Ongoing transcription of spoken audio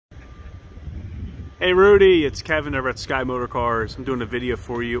Hey Rudy, it's Kevin over at Sky Motor Cars. I'm doing a video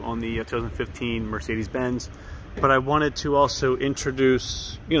for you on the 2015 Mercedes Benz, but I wanted to also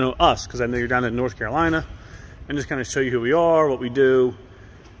introduce, us, because I know you're down in North Carolina, and just kind of show you who we are, what we do.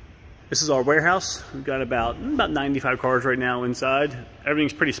 This is our warehouse. We've got about 95 cars right now inside.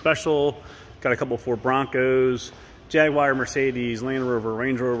 Everything's pretty special. Got a couple Ford Broncos, Jaguar, Mercedes, Land Rover,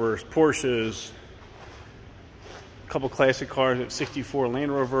 Range Rovers, Porsches. Couple classic cars, a 64 Land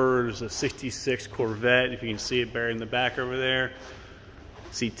Rover, there's a 66 Corvette, if you can see it buried in the back over there.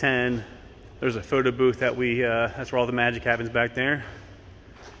 C10. There's a photo booth that that's where all the magic happens back there.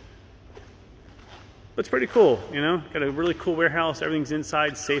 But it's pretty cool, Got a really cool warehouse. Everything's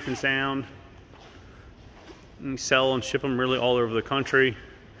inside, safe and sound. And we sell and ship them really all over the country.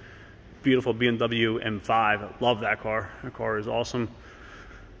 Beautiful BMW M5. I love that car. That car is awesome.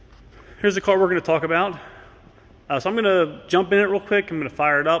 Here's the car we're going to talk about. So I'm going to jump in it real quick. I'm going to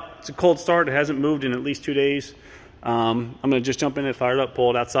fire it up. It's a cold start. It hasn't moved in at least 2 days. I'm going to just jump in it, fire it up,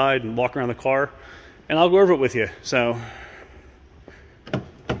 pull it outside, and walk around the car. And I'll go over it with you. So,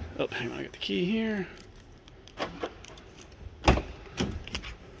 oh, hang on, I got the key here.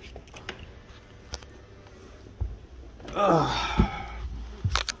 Uh,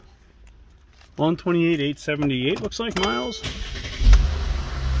 128,878 looks like miles.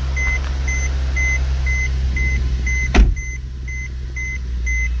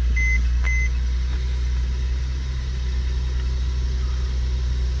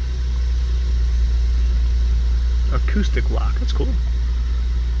 Acoustic lock, that's cool.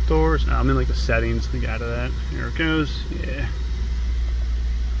 Doors, I'm in like the settings, get out of that. Here it goes, yeah.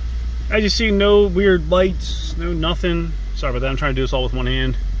 As you see, no weird lights, no nothing. Sorry about that, I'm trying to do this all with one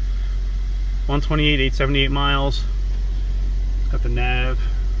hand. 128,878 miles. Got the nav.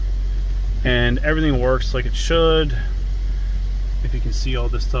 And everything works like it should. If you can see all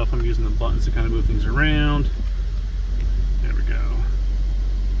this stuff, I'm using the buttons to kind of move things around. There we go.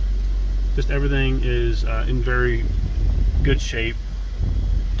 Just everything is in very good shape.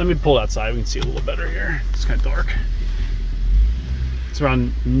 Let me pull outside, we can see a little better here. It's kind of dark. It's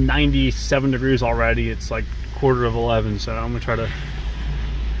around 97 degrees already. It's like 11:15, so I'm gonna try to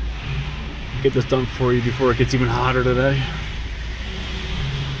get this done for you before it gets even hotter today.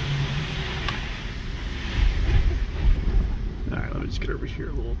 All right, let me just get over here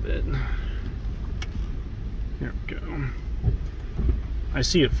a little bit. There we go. I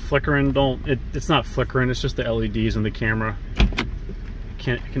see it flickering. It's not flickering, it's just the LEDs in the camera.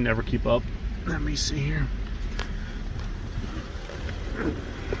 I can never keep up. Let me see here.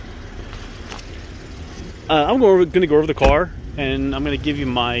 I'm going to go over the car, and I'm going to give you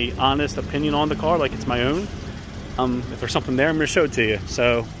my honest opinion on the car like it's my own. If there's something there, I'm going to show it to you.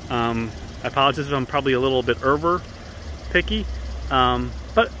 So I apologize if I'm probably a little bit over picky,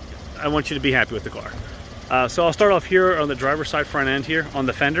 but I want you to be happy with the car. So I'll start off here on the driver's side front end here on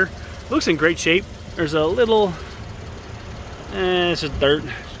the fender. It looks in great shape. There's a little, it's just dirt.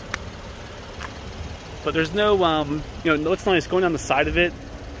 But there's no, what's nice, going down the side of it,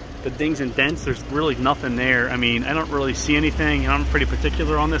 the dings and dents, there's really nothing there. I mean, I don't really see anything, and I'm pretty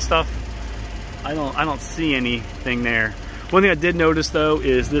particular on this stuff. I don't see anything there. One thing I did notice though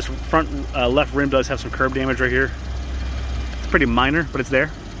is this front left rim does have some curb damage right here. It's pretty minor, but it's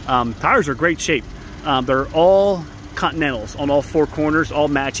there. Tires are great shape. They're all Continentals on all four corners, all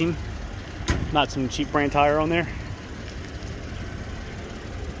matching. Not some cheap brand tire on there.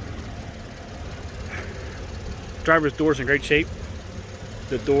 Driver's door's in great shape.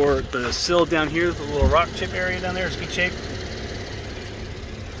 The sill down here, the little rock chip area down there is good shape.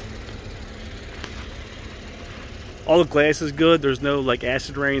 All the glass is good. There's no like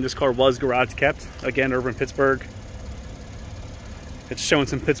acid rain. This car was garage kept, again, over in Pittsburgh. It's showing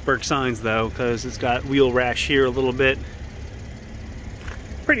some Pittsburgh signs though, because it's got wheel rash here a little bit.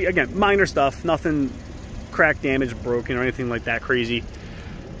 Pretty, again, minor stuff, nothing crack damage, broken or anything like that crazy.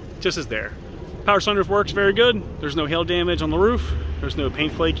 Just is there. Power sunroof works very good. There's no hail damage on the roof. There's no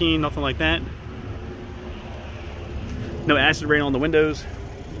paint flaking, nothing like that. No acid rain on the windows.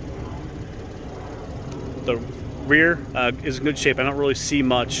 The rear is in good shape. I don't really see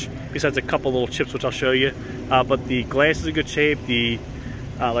much besides a couple little chips, which I'll show you. But the glass is in good shape. The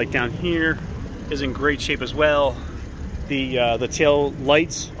like down here is in great shape as well. The tail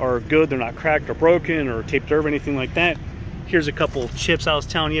lights are good. They're not cracked or broken or taped over, anything like that. Here's a couple chips I was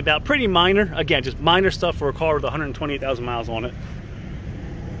telling you about. Pretty minor. Again, just minor stuff for a car with 128,000 miles on it.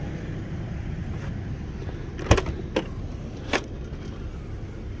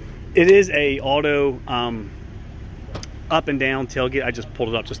 It is a auto up and down tailgate. I just pulled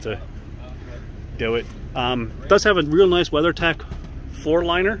it up just to do it. Does have a real nice WeatherTech floor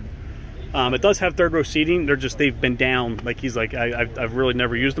liner. It does have third row seating. They've been down. Like he's like, I've really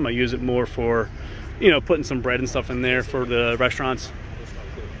never used them. I use it more for, you know, putting some bread and stuff in there for the restaurants.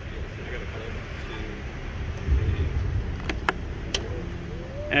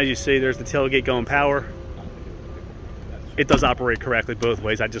 As you see, there's the tailgate going power. It does operate correctly both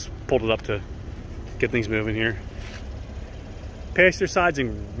ways. I just pulled it up to get things moving here. Passenger side's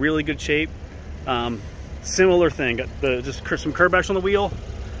in really good shape. Similar thing, got just some curb action on the wheel.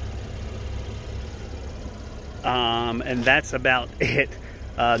 And that's about it.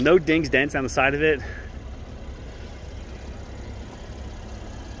 No dings, dents on the side of it.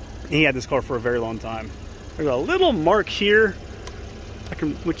 He had this car for a very long time. There's a little mark here.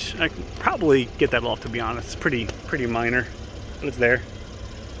 Which I can probably get that off, to be honest. It's pretty minor, but it's there.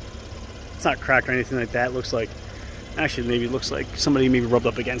 It's not cracked or anything like that. It looks like, actually maybe it looks like somebody maybe rubbed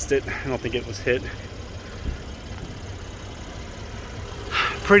up against it. I don't think it was hit.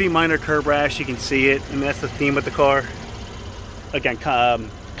 Pretty minor curb rash, you can see it. I mean, that's the theme with the car. Again,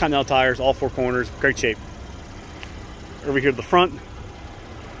 Continental tires, all four corners, great shape. Over here to the front,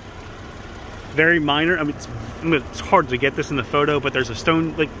 very minor. I mean, it's hard to get this in the photo, but there's a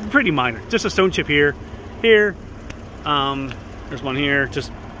stone, like pretty minor, just a stone chip here. There's one here.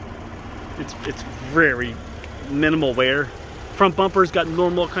 Just it's very minimal wear. Front bumper's got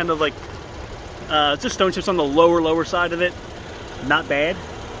normal kind of like just stone chips on the lower side of it. Not bad.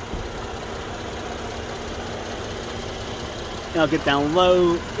 I'll get down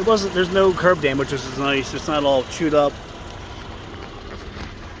low. There's no curb damage, which is nice. It's not all chewed up.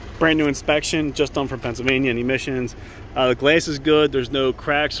 Brand new inspection, just done from Pennsylvania and emissions. The glass is good. There's no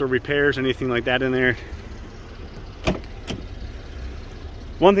cracks or repairs, anything like that in there.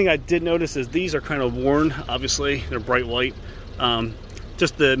 One thing I did notice is these are kind of worn. Obviously, they're bright white.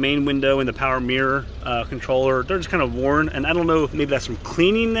 Just the main window and the power mirror controller, they're just kind of worn. And I don't know if maybe that's from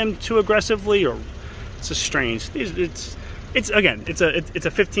cleaning them too aggressively, or it's just strange. It's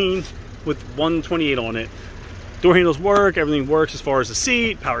a 15 with 128 on it. Door handles work, everything works as far as the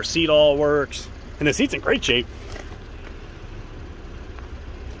seat, power seat all works, and the seat's in great shape.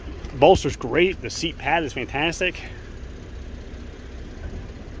 Bolster's great, the seat pad is fantastic.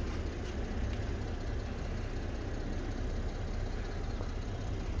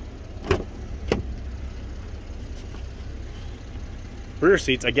 Rear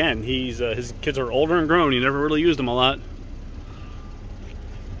seats, again, his kids are older and grown, he never really used them a lot.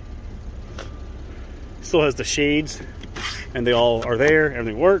 Still has the shades, and they all are there.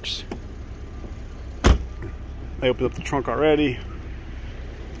 Everything works. I opened up the trunk already.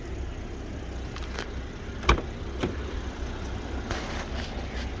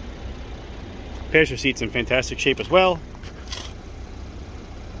 Passenger seat's in fantastic shape as well.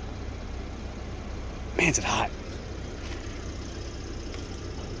 Man, is it hot.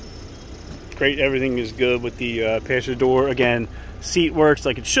 Great, everything is good with the passenger door. Again, seat works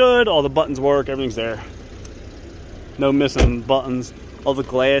like it should. All the buttons work, everything's there. No missing buttons. All the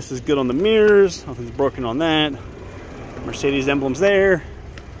glass is good on the mirrors. Nothing's broken on that. Mercedes emblems there.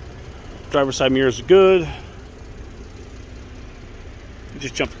 Driver's side mirrors are good.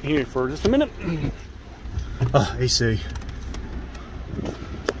 Just jump in here for just a minute. AC.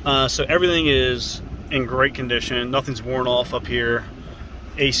 So everything is in great condition. Nothing's worn off up here.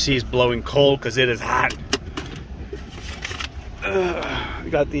 AC is blowing cold because it is hot.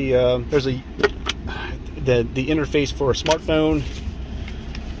 We got the there's the interface for a smartphone.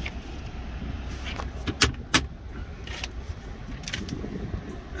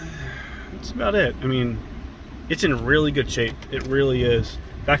 That's about it. I mean, it's in really good shape. It really is.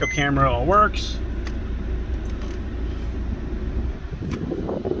 Backup camera all works.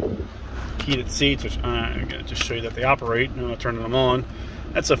 Heated seats, which I'm gonna just show you that they operate. I'm not turning them on.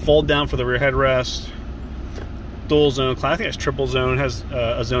 That's a fold down for the rear headrest. Dual zone, I think it's triple zone. Has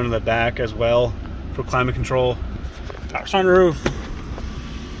a zone in the back as well for climate control. Power sunroof.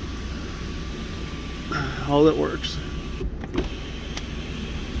 All that works.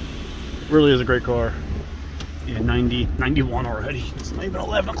 Really is a great car. Yeah, 91 already. It's not even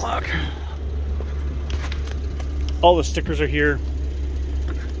 11 o'clock. All the stickers are here.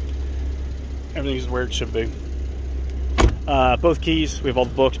 Everything is where it should be. Both keys, we have all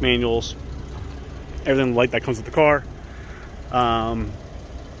the books, manuals, everything like that comes with the car. I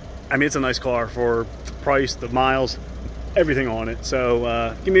mean, it's a nice car for the price, the miles, everything on it.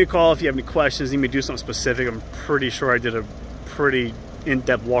 So give me a call if you have any questions, need me to do something specific. I'm pretty sure I did a pretty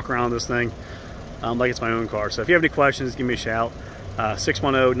in-depth walk around this thing, like it's my own car. So if you have any questions, give me a shout.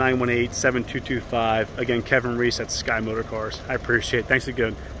 610-918-7225. Again, Kevin Reese at Sky Motor Cars. I appreciate it. Thanks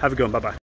again. Have a good one. Bye-bye.